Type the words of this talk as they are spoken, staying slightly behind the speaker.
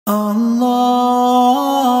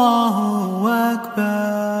Allahu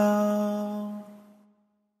Akbar.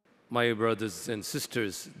 My brothers and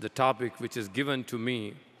sisters, the topic which is given to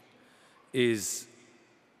me is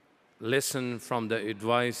lesson from the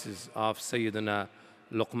advices of Sayyidina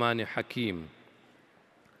Luqman Hakim.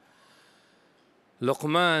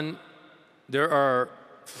 Luqman, there are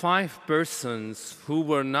 5 persons who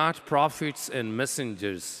were not prophets and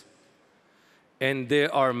messengers, and they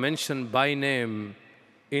are mentioned by name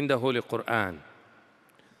in the Holy Quran.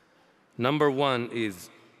 Number 1 is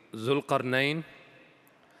Zulqarnain,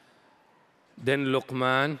 then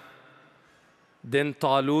Luqman, then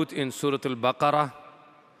Talut in Surah Al-Baqarah,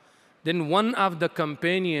 then one of the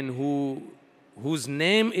companion whose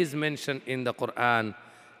name is mentioned in the Quran,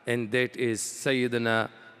 and that is Sayyidina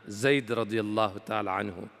Zayd radiyallahu ta'ala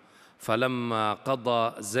anhu. فَلَمَّا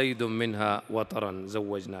قَضَى زَيْدٌ مِّنْهَا وَطَرًا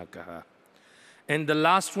زَوَّجْنَاكَهَا. And the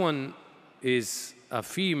last one is a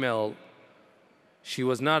female. She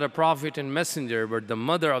was not a prophet and messenger, but the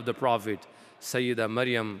mother of the prophet, Sayyida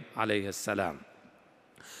Maryam alayhi salam.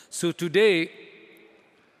 So today,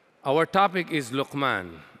 our topic is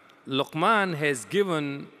Luqman. Luqman has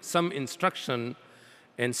given some instruction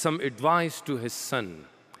and some advice to his son.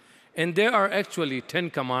 And there are actually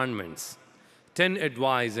 10 commandments, 10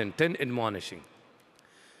 advice and 10 admonishing.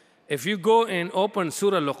 If you go and open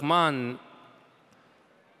Surah Luqman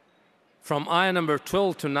from ayah number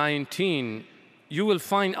 12 to 19, you will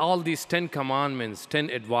find all these 10 commandments, 10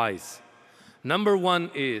 advice. Number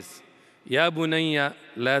 1 is, Ya bunayya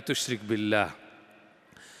la tushrik billah.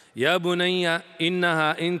 Ya bunayya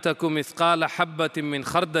innaha in takum mithqala habbatin min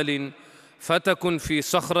khardalin fatakun fi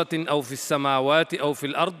sakhratin aw fi samawati aw fi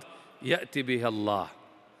al-ard ya'ti biha Allah.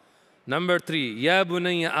 Number 3, Ya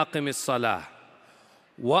bunayya aqim as-salah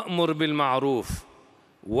wa'mur bil ma'ruf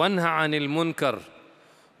wanha 'anil munkar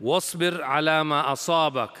واصبر على ما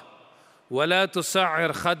أصابك ولا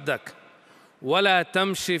تسعر خدك ولا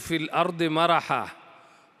تمشي في الأرض مرحا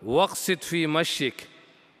واقصد في مشيك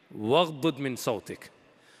واغضض من صوتك.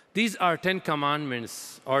 These are 10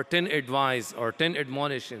 commandments or 10 advice or 10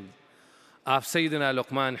 admonitions of Sayyidina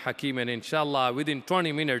Luqman Hakim, and inshallah within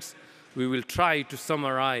 20 minutes we will try to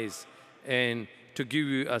summarize and to give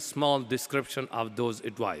you a small description of those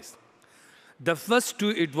advice. The first 2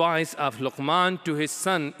 advice of Luqman to his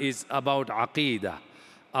son is about aqeedah,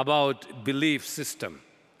 about belief system.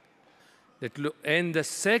 And the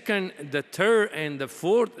second, the third, and the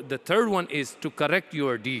fourth, the third one is to correct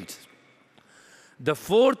your deeds. The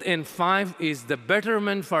fourth and 5 is the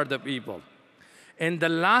betterment for the people. And the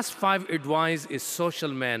last 5 advice is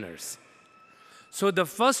social manners. So the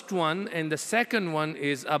first one and the second one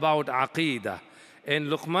is about aqeedah. And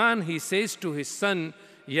Luqman, he says to his son,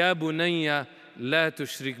 Ya bunayya la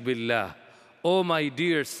tushrik billah. Oh my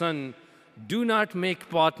dear son, do not make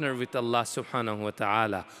partner with Allah subhanahu wa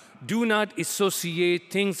ta'ala. Do not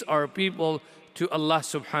associate things or people to Allah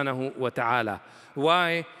subhanahu wa ta'ala.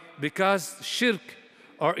 Why? Because shirk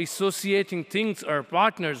or associating things or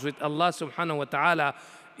partners with Allah subhanahu wa ta'ala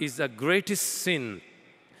is the greatest sin.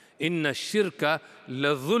 Inna shirka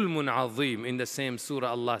la dhulmun azim. In the same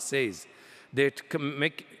surah Allah says that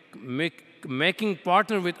making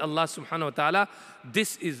partner with Allah subhanahu wa ta'ala,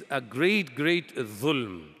 this is a great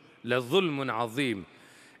dhulm. La dhulmun azim.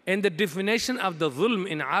 And the definition of the dhulm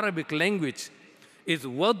in Arabic language is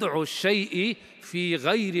wad'u shay'i fi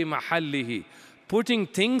ghayri mahallihi. Putting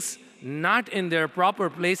things not in their proper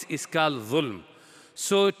place is called dhulm.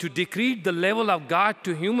 So to decrease the level of God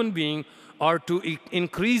to human being or to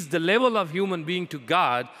increase the level of human being to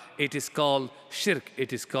God, it is called shirk,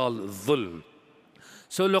 it is called dhulm.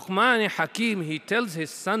 So Luqman Hakim, he tells his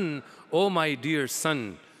son, oh my dear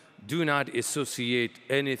son, do not associate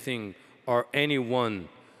anything or anyone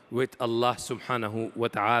with Allah subhanahu wa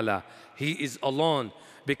ta'ala. He is alone,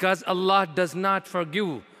 because Allah does not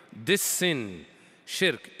forgive this sin,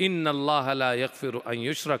 shirk. Inna Allah la yaghfiru an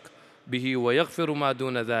yushrak bihi wa yaghfiru ma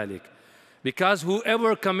duna dhalik. Because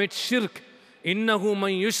whoever commits shirk, innahu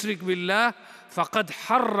man yushrik billah faqad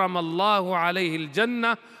harrama Allahu alayhi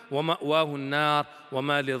al-jannah wa ma'wahu an-nar wa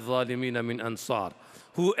ma lil-zalimin min ansar.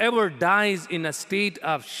 Whoever dies in a state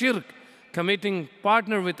of shirk, committing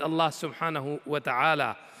partner with Allah subhanahu wa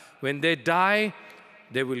ta'ala, when they die,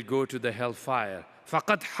 they will go to the hellfire.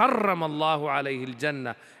 فَقَدْ حَرَّمَ اللَّهُ عَلَيْهِ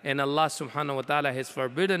الْجَنَّةِ. And Allah subhanahu wa ta'ala has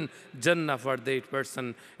forbidden Jannah for that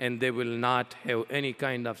person, and they will not have any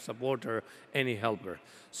kind of supporter, any helper.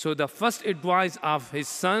 So the first advice of his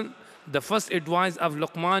son, the first advice of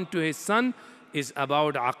Luqman to his son is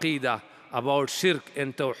about aqeedah, about shirk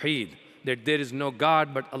and tawheed, that there is no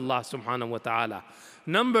God but Allah subhanahu wa ta'ala.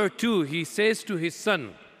 Number 2, he says to his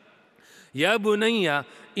son, يا بني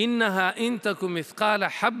إنها إن تك مثقال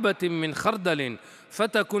حبة من خردل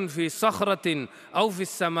فتكن في صخرة أو في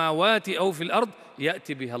السماوات أو في الأرض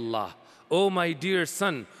يأتي بها الله. Oh my dear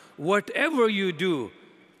son, whatever you do,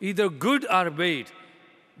 either good or bad,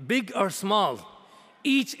 big or small,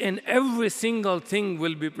 each and every single thing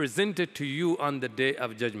will be presented to you on the day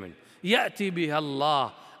of judgment. يأتي بها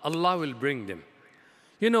الله. Allah will bring them.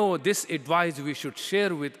 You know, this advice we should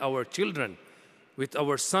share with our children, with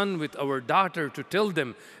our son, with our daughter, to tell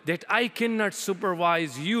them that I cannot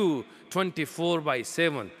supervise you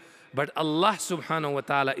 24/7. But Allah subhanahu wa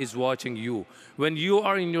ta'ala is watching you. When you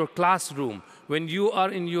are in your classroom, when you are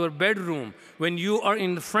in your bedroom, when you are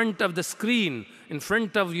in front of the screen, in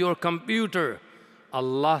front of your computer,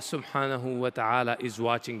 Allah subhanahu wa ta'ala is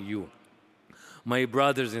watching you. My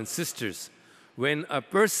brothers and sisters, when a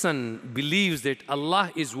person believes that Allah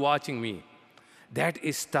is watching me, that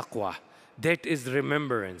is taqwa, that is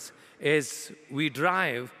remembrance. As we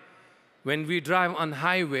drive, when we drive on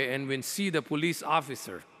highway and we see the police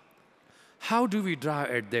officer, how do we drive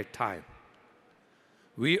at that time?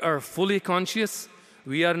 We are fully conscious.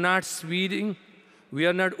 We are not speeding. We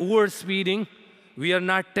are not over speeding. We are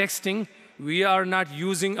not texting. We are not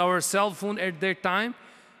using our cell phone at that time.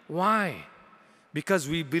 Why? Because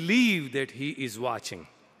we believe that He is watching.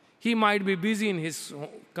 He might be busy in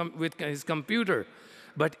with his computer,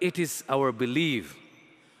 but it is our belief.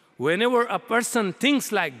 Whenever a person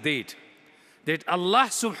thinks like that, that Allah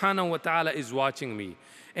subhanahu wa ta'ala is watching me,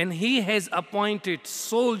 and He has appointed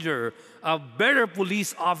soldier, a better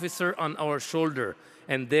police officer on our shoulder,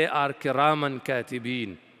 and they are kiraman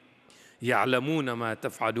katibin. يَعْلَمُونَ مَا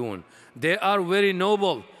تَفْعَلُونَ. They are very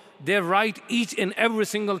noble. They write each and every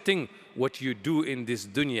single thing what you do in this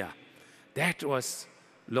dunya. That was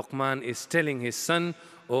Luqman is telling his son,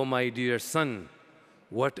 oh my dear son,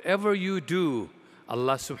 whatever you do,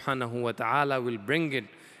 Allah subhanahu wa ta'ala will bring it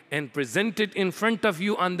and present it in front of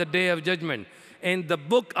you on the day of judgment. And the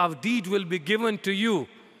book of deed will be given to you.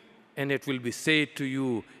 And it will be said to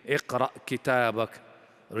you, اقرأ كتابك,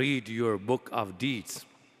 read your book of deeds.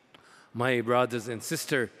 My brothers and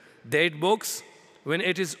sisters, that books, when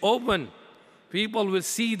it is open, people will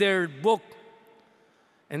see their book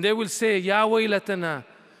and they will say, يا ويلتنا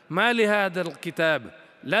ما لهذا الكتاب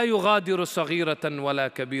لا يغادر صغيرة ولا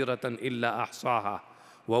كبيرة إلا أحصاها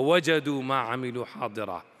ووجدوا ما عملوا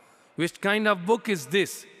حاضرا. Which kind of book is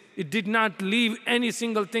this? It did not leave any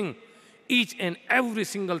single thing. Each and every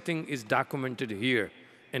single thing is documented here,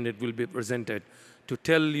 and it will be presented to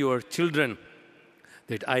tell your children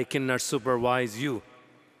that I cannot supervise you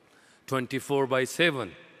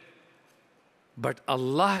 24/7. But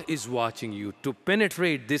Allah is watching you, to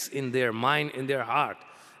penetrate this in their mind, in their heart,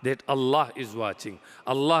 that Allah is watching.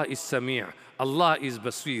 Allah is Sami', Allah is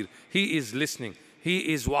Basir. He is listening.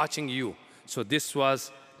 He is watching you. So this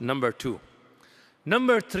was number 2.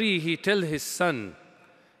 Number 3, he tells his son,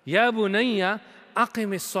 Ya bunayya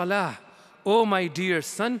aqim as-salah. Oh my dear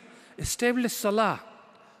son, establish salah.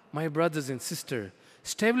 My brothers and sisters,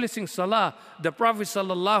 establishing salah, the Prophet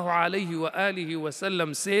sallallahu alayhi wa alihi wa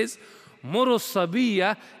sallam says, Muru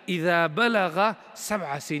sabiyya idha balagha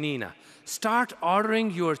sab'a sinina. Start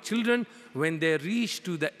ordering your children when they reach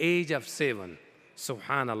to the age of 7.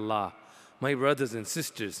 Subhanallah. My brothers and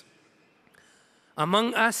sisters,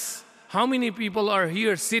 among us, how many people are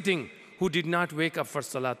here sitting who did not wake up for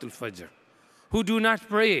Salatul Fajr, who do not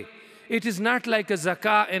pray? It is not like a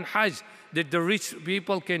zakah and hajj that the rich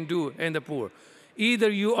people can do and the poor. Either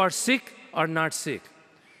you are sick or not sick.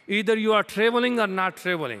 Either you are traveling or not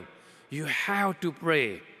traveling. You have to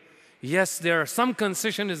pray. Yes, there are some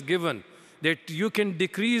concession is given that you can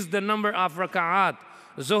decrease the number of raka'at,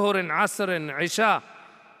 Zuhr and Asr and Isha.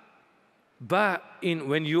 But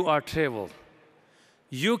when you are traveled,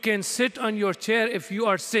 you can sit on your chair if you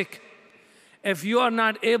are sick. If you are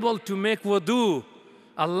not able to make wudu,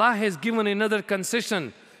 Allah has given another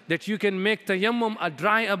concession that you can make tayammum, a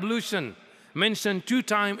dry ablution, mentioned 2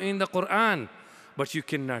 times in the Quran. But you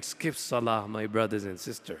cannot skip salah, my brothers and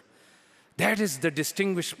sisters. That is the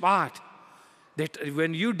distinguished part. That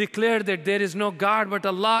when you declare that there is no God but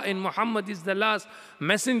Allah and Muhammad is the last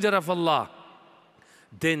messenger of Allah,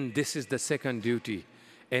 then this is the second duty.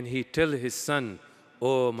 And he tells his son,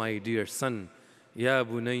 oh my dear son, Ya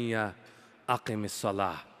bunayya aqim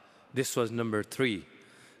as-salah. This was number 3.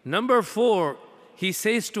 Number 4, he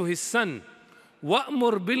says to his son,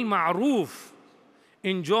 Wa'mur bil ma'roof.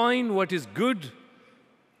 Enjoin what is good.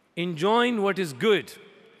 Enjoin what is good.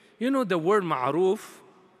 You know the word ma'roof,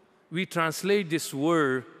 we translate this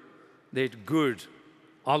word that good,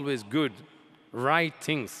 always good, right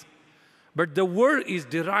things. But the word is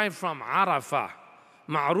derived from Arafah.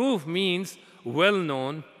 Ma'ruf means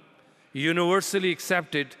well-known, universally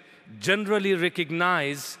accepted, generally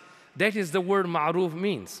recognized. That is the word ma'ruf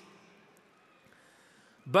means.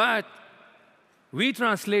 But we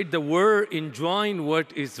translate the word enjoying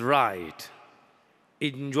what is right.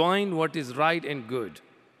 Enjoying what is right and good.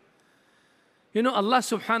 You know, Allah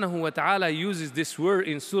subhanahu wa ta'ala uses this word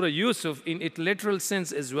in Surah Yusuf in its literal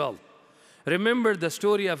sense as well. Remember the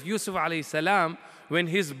story of Yusuf alayhi salam when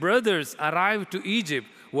his brothers arrived to Egypt.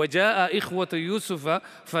 وَجَاءَ إِخْوَةُ يُوسُفَ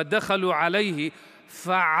فَدَخَلُوا عَلَيْهِ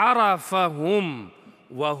فَعَرَفَهُمْ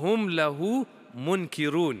وَهُمْ لَهُ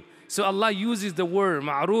مُنْكِرُونَ. So Allah uses the word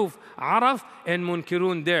ma'ruf, araf, and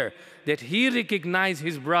munkirun there, that he recognized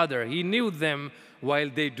his brother. He knew them while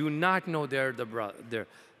they do not know they're the brother.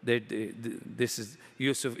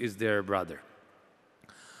 Yusuf is their brother.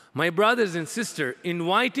 My brothers and sisters,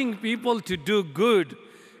 inviting people to do good,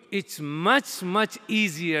 it's much, much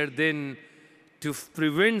easier than to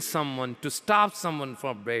prevent someone, to stop someone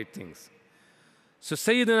from bad things. So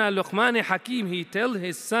Sayyidina Luqman Hakim, he tells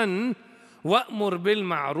his son, وَأْمُرْ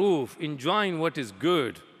بِالْمَعْرُوفِ, enjoying what is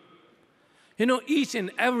good. You know, each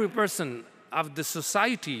and every person of the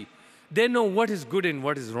society, they know what is good and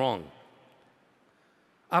what is wrong.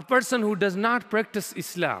 A person who does not practice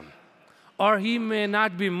Islam, or he may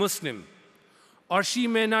not be Muslim, or she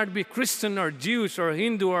may not be Christian or Jewish or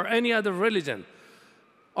Hindu or any other religion,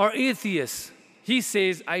 or atheist, he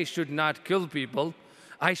says, I should not kill people,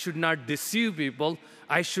 I should not deceive people,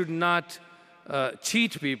 I should not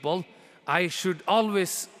cheat people, I should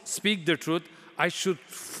always speak the truth, I should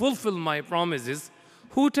fulfill my promises.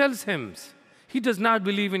 Who tells him? He does not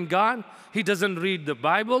believe in God, he doesn't read the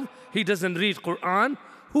Bible, he doesn't read Quran.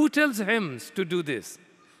 Who tells him to do this,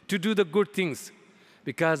 to do the good things?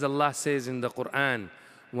 Because Allah says in the Quran,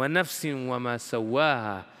 وَنَفْسٍ وَمَا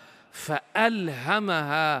سَوَّاهَا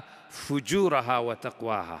فَأَلْهَمَهَا فُجُورَهَا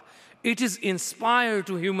وَتَقْوَاهَا. It is inspired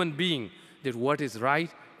to human being that what is right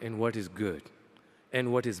and what is good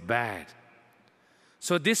and what is bad.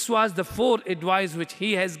 So this was the fourth advice which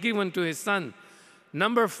he has given to his son.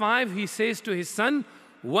 Number 5, he says to his son,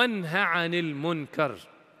 وَانْهَ عَنِ الْمُنْكَرِ,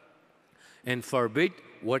 and forbid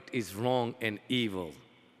what is wrong and evil.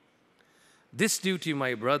 This duty,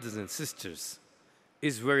 my brothers and sisters,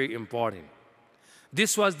 is very important.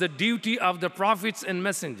 This was the duty of the prophets and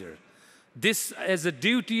messengers. This as a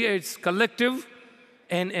duty, it's collective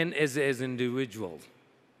and as individual.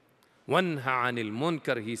 وَانْهَ عَنِ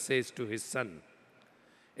الْمُنْكَرِ, he says to his son.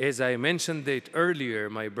 As I mentioned it earlier,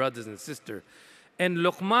 my brothers and sisters, and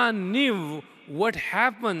Luqman knew what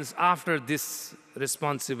happens after this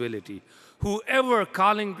responsibility. Whoever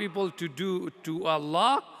calling people to do to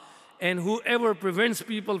Allah and whoever prevents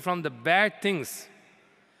people from the bad things,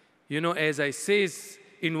 you know, as I say,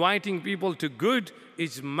 inviting people to good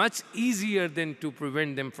is much easier than to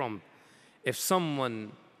prevent them from. If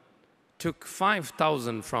someone took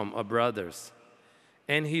 5,000 from a brother's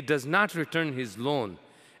and he does not return his loan,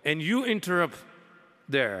 and you interrupt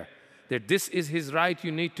there that this is his right,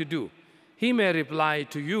 you need to do, he may reply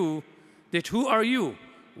to you that who are you?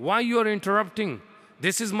 Why you are interrupting?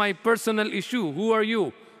 This is my personal issue. Who are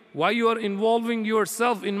you? Why you are involving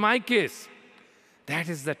yourself in my case? That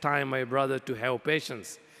is the time, my brother, to have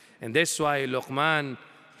patience. And that's why Luqman,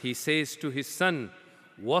 he says to his son,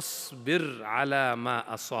 وَاصْبِرْ عَلَى مَا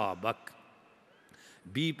أَصَابَكَ.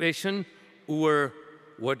 Be patient over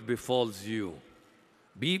what befalls you.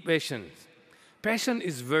 Be patient. Patience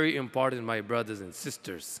is very important, my brothers and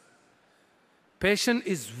sisters. Patience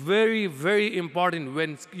is very, very important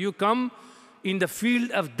when you come in the field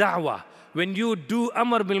of dawah, when you do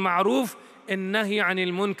amr bil ma'ruf and nahi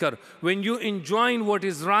anil munkar, when you enjoin what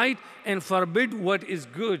is right and forbid what is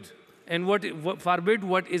good and forbid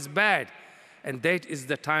what is bad. And that is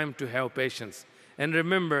the time to have patience. And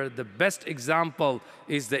remember, the best example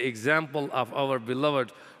is the example of our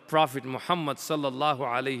beloved Prophet Muhammad sallallahu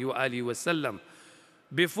alayhi wa alihi wasallam.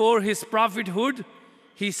 Before his prophethood,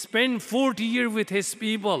 he spent 40 years with his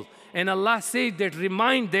people. And Allah said that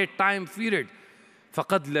remind that time period.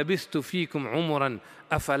 فَقَدْ لَبِثْتُ فِيكُمْ عُمُرًا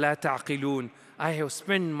أَفَلَا تَعْقِلُونَ. I have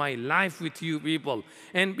spent my life with you people.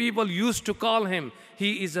 And people used to call him,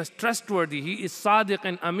 he is a trustworthy, he is sadiq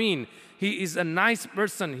and amin. He is a nice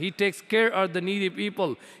person. He takes care of the needy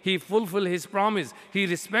people. He fulfills his promise. He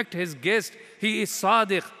respects his guest. He is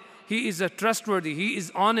sadiq. He is a trustworthy. He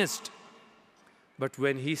is honest. But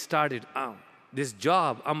when he started this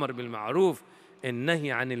job, Amr bil Ma'ruf and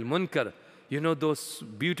Nahi Anil Munkar, you know those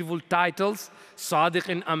beautiful titles, Sadiq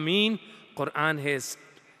and Amin, Quran has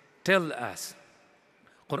tell us.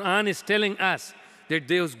 Quran is telling us that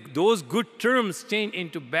those good terms change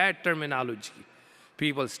into bad terminology.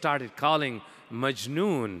 People started calling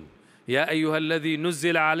Majnoon. Ya ayyuhalladhi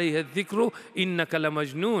nuzzila alayhi dhikru innaka la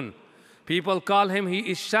majnoon. People call him, he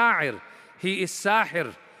is sha'ir, he is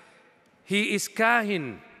sahir, he is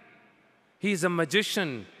kahin, he is a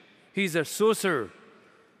magician, he is a sorcerer,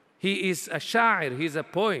 he is a sha'ir, he is a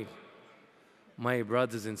poet. My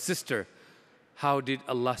brothers and sisters, how did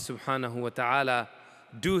Allah subhanahu wa ta'ala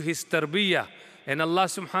do his tarbiyah? And Allah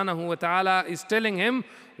subhanahu wa ta'ala is telling him,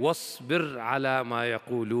 وَاصْبِرْ عَلَى مَا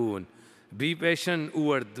يَقُولُونَ. Be patient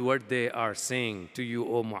over what they are saying to you,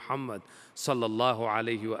 O Muhammad sallallahu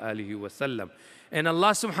alayhi wa alihi wa sallam. And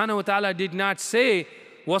Allah subhanahu wa ta'ala did not say,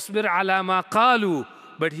 وَاصْبِرْ عَلَى مَا قَالُوا,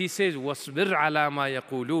 but He says, وَاصْبِرْ عَلَى مَا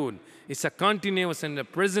يَقُولُونَ. It's a continuous and a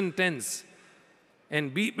present tense.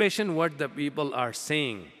 And be patient what the people are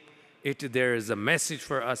saying. There is a message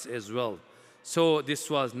for us as well. So this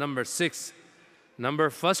was number 6. Number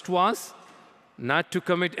first was not to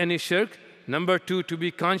commit any shirk. Number 2, to be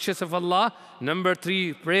conscious of Allah. Number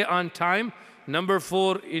 3, pray on time. Number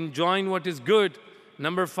 4, enjoying what is good.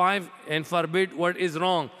 Number 5, and forbid what is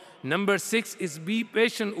wrong. Number 6 is be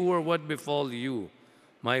patient over what befall you.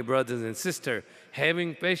 My brothers and sisters,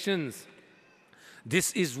 having patience,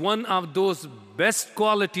 this is one of those best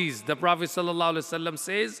qualities. The Prophet ﷺ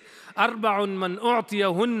says, أَرْبَعٌ مَنْ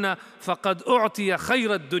أُعْطِيَهُنَّ فَقَدْ أُعْطِيَ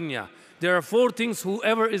خَيْرَ الدُّنْيَا. There are 4 things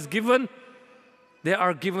whoever is given, they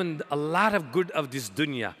are given a lot of good of this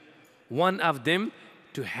dunya. One of them,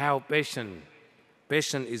 to have patience.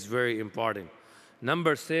 Patience is very important.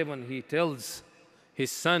 Number 7, he tells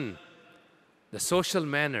his son the social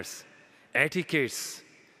manners, etiquettes,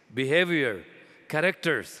 behavior,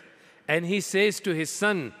 characters. And he says to his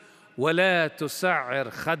son, وَلَا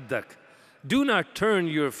تُسَعِّرْ خَدَّكَ. Do not turn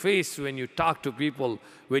your face when you talk to people,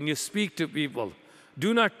 when you speak to people.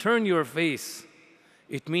 Do not turn your face.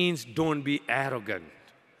 It means don't be arrogant.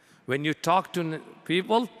 When you talk to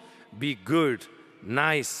people, be good,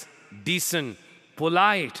 nice, decent,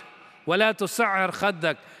 polite. وَلَا تُسَعِّرْ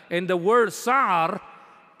خَدَّكَ. And the word sa'ar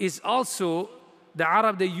is also, the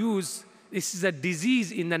Arab they use, this is a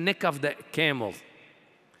disease in the neck of the camel.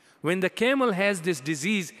 When the camel has this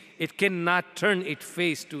disease, it cannot turn its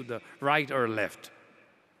face to the right or left.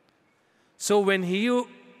 So when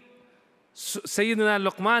Sayyidina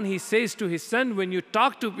Luqman, he says to his son, when you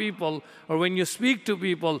talk to people or when you speak to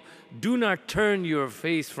people, do not turn your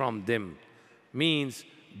face from them. Means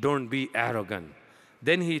don't be arrogant.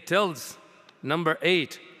 Then he tells, number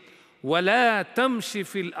 8, وَلَا تَمْشِ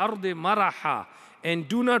فِي الْأَرْضِ مَرَحًا. And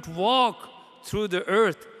do not walk through the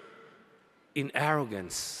earth in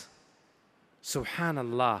arrogance.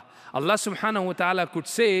 Subhanallah. Allah subhanahu wa ta'ala could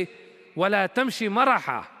say, وَلَا تَمْشِ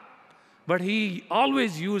مَرَحًا. But he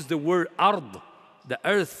always used the word ard, the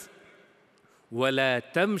earth. وَلَا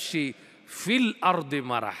تَمْشِ فِي الْأَرْضِ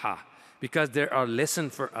مَرَحًا. Because there are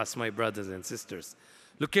lessons for us, my brothers and sisters.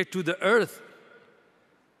 Look at to the earth.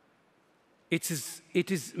 It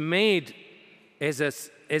is made as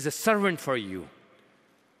a servant for you.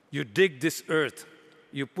 You dig this earth.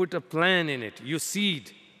 You put a plant in it. You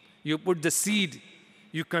seed. You put the seed.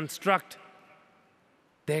 You construct.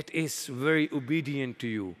 That is very obedient to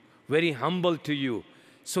you, very humble to you.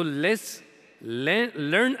 So let's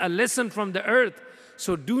learn a lesson from the earth.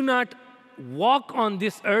 So do not walk on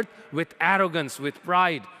this earth with arrogance, with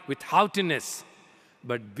pride, with haughtiness,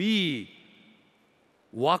 but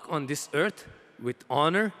walk on this earth with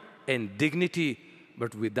honor and dignity,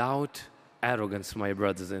 but without arrogance, my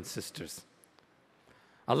brothers and sisters.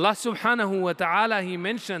 Allah subhanahu wa ta'ala, He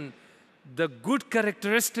mentioned the good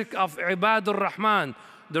characteristic of Ibadur Rahman,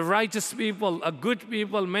 the righteous people, a good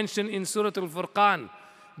people mentioned in Surah Al-Furqan.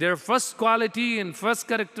 Their first quality and first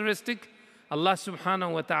characteristic, Allah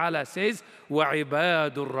subhanahu wa ta'ala says,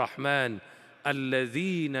 وَعِبَادُ الرَّحْمَنِ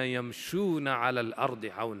الَّذِينَ يَمْشُونَ عَلَى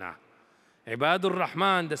الْأَرْضِ حَوْنًا. Ibadur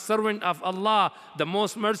Rahman, the servant of Allah, the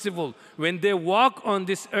most merciful. When they walk on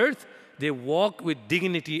this earth, they walk with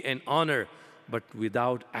dignity and honor, but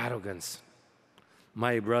without arrogance.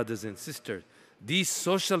 My brothers and sisters, these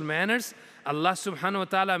social manners, Allah subhanahu wa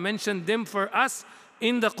ta'ala mentioned them for us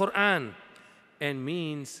in the Quran, and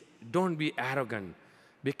means don't be arrogant,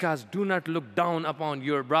 because do not look down upon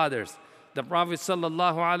your brothers. The Prophet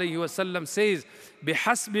sallallahu alaihi wasallam says,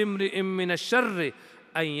 بِحَسْبِ امْرِئٍ مِّنَ الشَّرِّ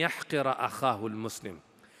أَن يَحْقِرَ أَخَاهُ الْمُسْلِمِ.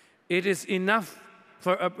 It is enough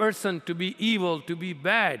for a person to be evil, to be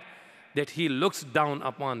bad, that he looks down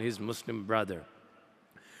upon his Muslim brother.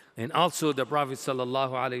 And also the Prophet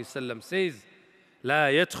sallallahu alaihi wasallam says,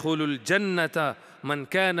 لا يدخل الجنة من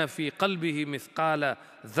كان في قلبه مثقال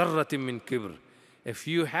ذرة من كبر. If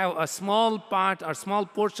you have a small part or small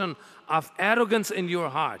portion of arrogance in your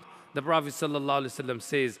heart, the Prophet sallallahu alaihi wasallam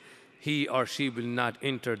says, he or she will not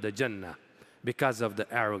enter the Jannah. because of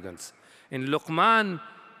the arrogance. And Luqman,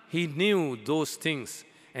 he knew those things,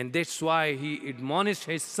 and that's why he admonished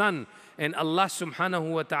his son. And Allah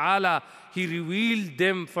subhanahu wa ta'ala, he revealed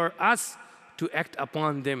them for us to act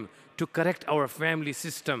upon them, to correct our family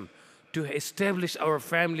system, to establish our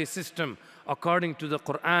family system according to the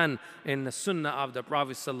Quran and the Sunnah of the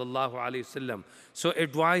Prophet sallallahu alaihi wasallam. So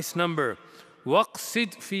advice number,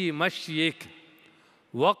 waqsid fi mashyik.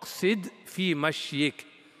 Waqsid fi mashyik.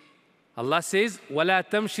 Allah says, وَلَا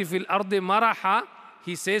تَمْشِ فِي الْأَرْضِ مَرَحًا.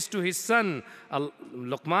 He says to his son,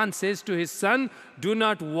 Luqman says to his son, do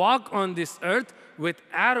not walk on this earth with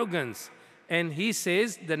arrogance. And he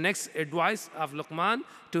says, the next advice of Luqman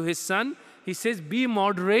to his son, he says, be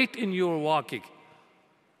moderate in your walking.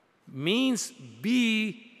 Means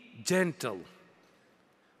be gentle.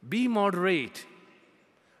 Be moderate.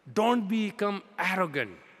 Don't become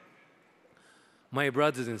arrogant. My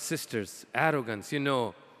brothers and sisters, arrogance, you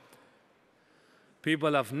know,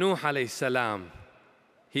 people of Nuh alayhi salam,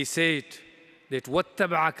 he said that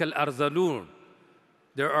وَاتَّبَعَكَ الْأَرْذَلُونَ.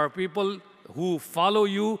 There are people who follow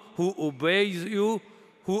you, who obey you,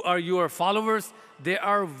 who are your followers. They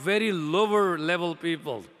are very lower level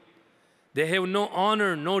people. They have no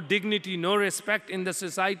honor, no dignity, no respect in the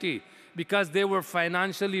society because they were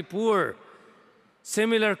financially poor.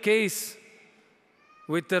 Similar case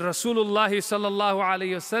with the Rasulullah sallallahu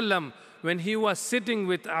alayhi wasallam when he was sitting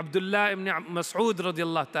with Abdullah ibn Mas'ud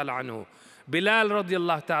radiallahu ta'ala anhu, Bilal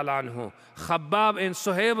radiallahu ta'ala anhu, Khabbab and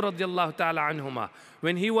Suhaib radiallahu ta'ala anhuma.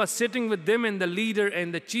 When he was sitting with them and the leader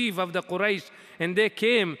and the chief of the Quraysh, and they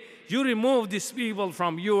came, you remove these people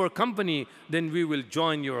from your company, then we will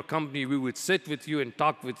join your company, we will sit with you and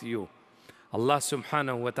talk with you. Allah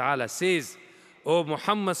subhanahu wa ta'ala says, O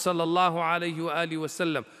Muhammad sallallahu alayhi wa alihi wa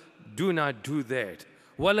sallam, do not do that.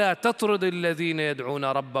 وَلَا تَطْرُدِ الَّذِينَ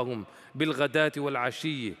يَدْعُونَ رَبَّهُمْ بِالْغَدَاةِ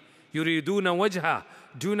وَالْعَشِيِّ يُرِيدُونَ وَجْهَهُ.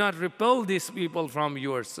 Do not repel these people from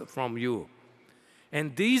you.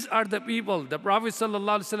 And these are the people, the Prophet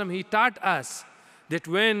sallallahu alaihi wasallam, he taught us that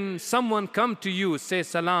when someone come to you, say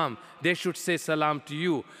salam, they should say salam to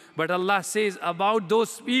you. But Allah says about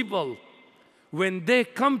those people, when they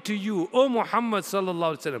come to you, O Muhammad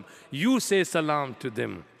sallallahu alaihi wasallam, you say salam to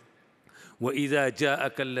them. وَإِذَا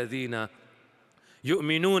جَاءَكَ الَّذِينَ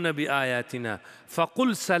يُؤْمِنُونَ بِآيَاتِنَا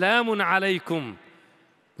فَقُلْ سَلَامٌ عَلَيْكُمْ.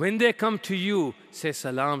 When they come to you, say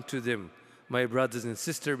salam to them. My brothers and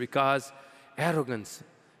sisters, because arrogance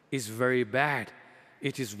is very bad.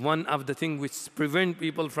 It is one of the things which prevent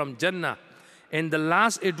people from Jannah. And the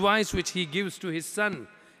last advice which he gives to his son,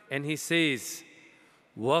 and he says,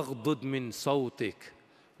 وَغْضُضْ مِنْ صَوْتِكَ.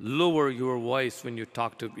 Lower your voice when you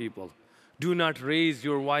talk to people. Do not raise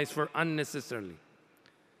your voice for unnecessarily.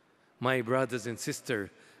 My brothers and sisters,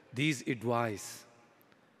 these advice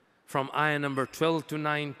from ayah number 12 to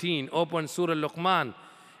 19, open Surah Luqman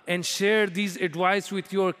and share these advice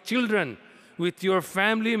with your children, with your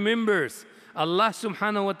family members. Allah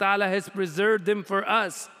subhanahu wa ta'ala has preserved them for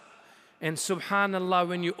us. And subhanallah,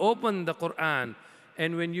 when you open the Quran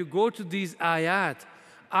and when you go to these ayat,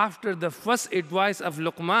 after the first advice of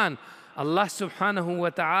Luqman, Allah subhanahu wa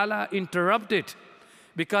ta'ala interrupted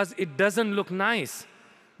because it doesn't look nice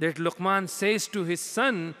that Luqman says to his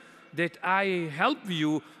son that I help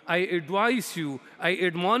you, I advise you, I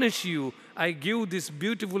admonish you, I give this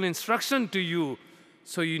beautiful instruction to you,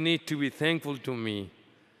 so you need to be thankful to me.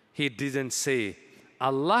 He didn't say.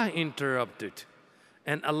 Allah interrupted.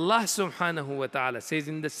 And Allah subhanahu wa ta'ala says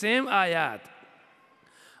in the same ayat,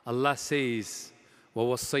 Allah says,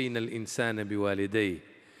 وَوَصَّيْنَا الْإِنسَانَ بِوَالِدَيْهِ.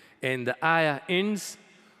 And the ayah ends,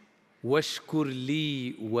 وَاشْكُرْ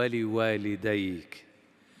لِي وَلِوَالِدَيْكَ.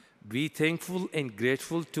 Be thankful and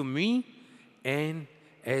grateful to me and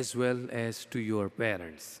as well as to your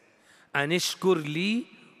parents. Anishkur li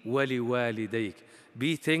wali walidayk.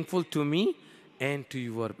 Be thankful to me and to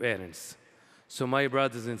your parents. So my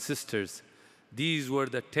brothers and sisters, these were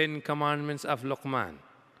the 10 commandments of Luqman.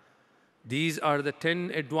 These are the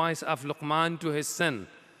 10 advice of Luqman to his son.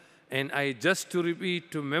 And I just to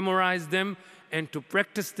repeat, to memorize them and to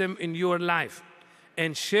practice them in your life.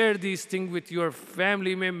 And share these things with your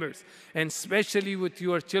family members and especially with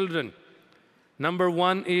your children. Number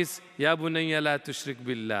 1 is, Ya bunayya la tushrik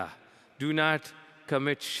billah. Do not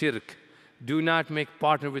commit shirk. Do not make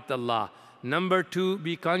partner with Allah. Number 2,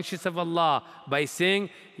 be conscious of Allah by saying,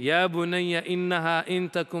 Ya bunayya innaha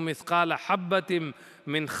intakum ithqala habbatim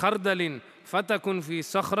min khardalin fatakun fi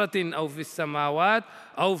sakhratin aw fi samawat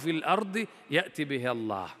aw fil ardi ya'ti bihi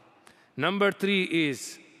Allah. Number 3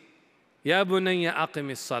 is, Ya bunayya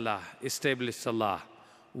aqim as-salah, establish salah.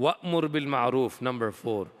 Wa'mur bil ma'roof, number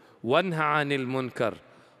 4. Wanha 'anil munkar,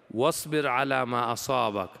 wasbir 'ala ma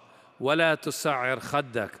asabak, ولا تصعر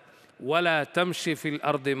خدك ولا تمشي في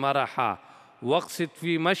الأرض مرحا واقصد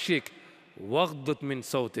في مشيك واغضض من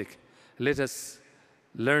صوتك. Let us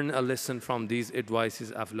learn a lesson from these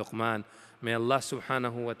advices of Luqman. May Allah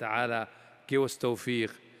subhanahu wa ta'ala give us tawfiq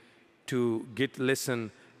to get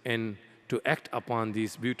listen and to act upon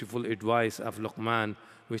these beautiful advice of Luqman,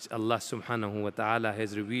 which Allah subhanahu wa ta'ala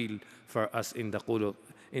has revealed for us in the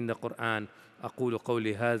Quran. أقول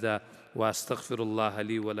قولي هذا وأستغفر الله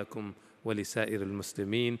لي ولكم ولسائر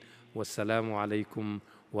المسلمين والسلام عليكم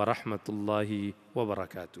ورحمة الله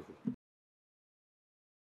وبركاته.